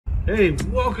Hey,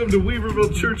 welcome to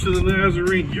Weaverville Church of the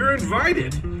Nazarene. You're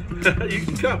invited. You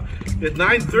can come. At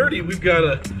 9:30, we've got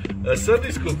a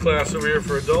Sunday school class over here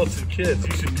for adults and kids.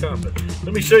 You should come. But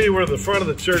let me show you where the front of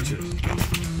the church is.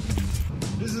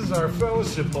 This is our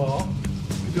fellowship hall.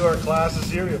 We do our classes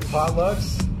here. We have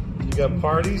potlucks. You got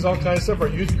parties, all kinds of stuff. Our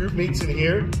youth group meets in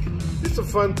here. It's a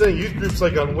fun thing. Youth group's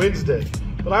like on Wednesday.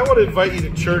 But I want to invite you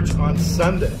to church on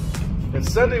Sunday. And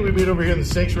Sunday we meet over here in the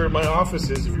sanctuary where my office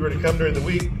is. If you were to come during the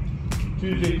week,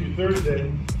 Tuesday through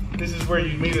Thursday, this is where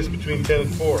you meet us between 10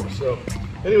 and 4. So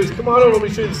anyways, come on over, let me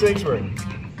show you the sanctuary.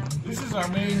 This is our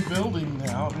main building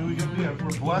now. I mean,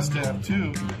 we're blessed to have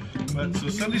two. But so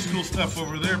Sunday school stuff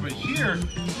over there, but here,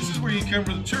 this is where you come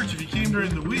for the church. If you came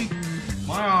during the week,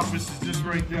 my office is just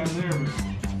right down there.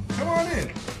 But come on in.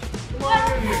 Come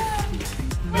on in here.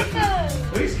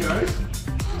 Thanks, guys.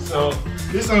 So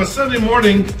this on a Sunday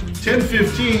morning,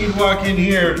 10:15, you'd walk in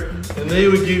here and they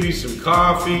would give you some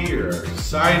coffee or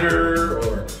cider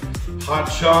or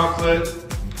hot chocolate.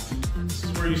 This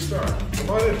is where you start. Come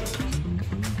on in.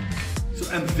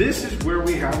 So, and this is where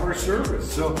we have our service.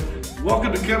 So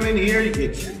welcome to come in here. You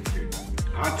get your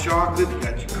hot chocolate, you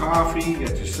got your coffee, you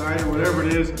got your cider, whatever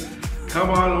it is. Come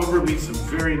on over, meet some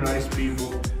very nice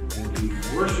people, and we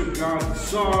worship God in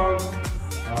song.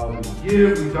 We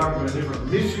give, we talk about different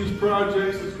missions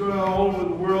projects that's going on all over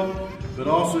the world, but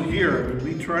also here, I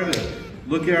mean, we try to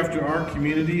look after our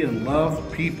community and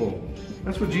love people.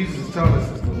 That's what Jesus is telling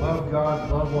us, is to love God,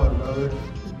 love one another.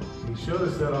 He showed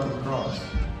us that on the cross.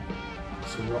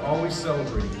 So we're always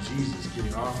celebrating Jesus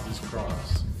getting off this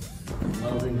cross,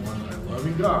 loving one another,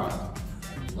 loving God,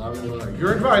 loving one another.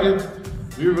 You're invited.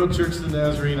 Weaverville Church of the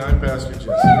Nazarene. I'm Pastor Jesse.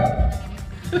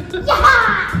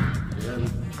 Yeah!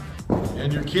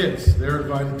 And your kids, they're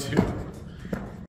invited too.